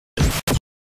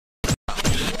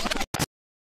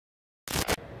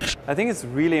I think it's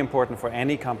really important for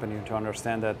any company to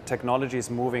understand that technology is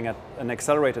moving at an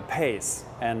accelerated pace,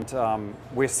 and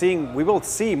we will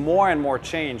see more and more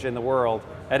change in the world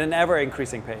at an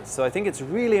ever-increasing pace. So I think it's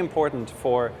really important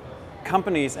for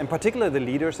companies, and particularly the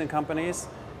leaders in companies,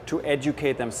 to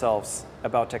educate themselves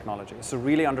about technology. So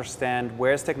really understand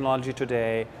where's technology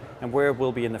today and where it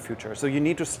will be in the future. So you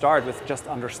need to start with just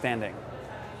understanding.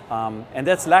 And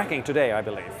that's lacking today, I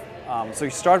believe. So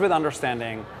you start with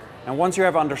understanding, and once you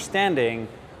have understanding,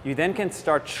 you then can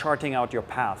start charting out your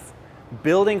path,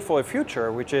 building for a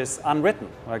future which is unwritten.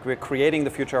 Like, we're creating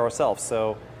the future ourselves.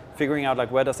 So figuring out,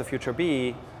 like, where does the future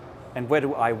be and where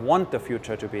do I want the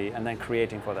future to be, and then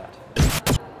creating for that.